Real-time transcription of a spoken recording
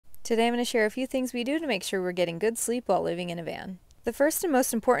Today I'm going to share a few things we do to make sure we're getting good sleep while living in a van. The first and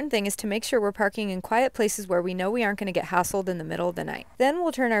most important thing is to make sure we're parking in quiet places where we know we aren't going to get hassled in the middle of the night. Then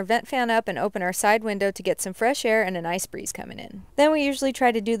we'll turn our vent fan up and open our side window to get some fresh air and a nice breeze coming in. Then we usually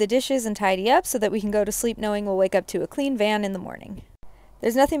try to do the dishes and tidy up so that we can go to sleep knowing we'll wake up to a clean van in the morning.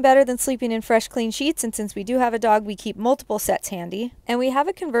 There's nothing better than sleeping in fresh, clean sheets, and since we do have a dog, we keep multiple sets handy. And we have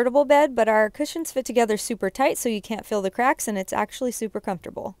a convertible bed, but our cushions fit together super tight so you can't feel the cracks, and it's actually super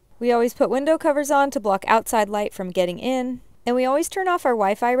comfortable. We always put window covers on to block outside light from getting in. And we always turn off our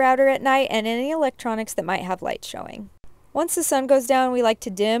Wi-Fi router at night and any electronics that might have light showing. Once the sun goes down, we like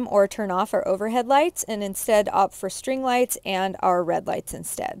to dim or turn off our overhead lights and instead opt for string lights and our red lights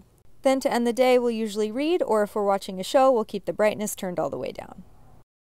instead. Then to end the day, we'll usually read, or if we're watching a show, we'll keep the brightness turned all the way down.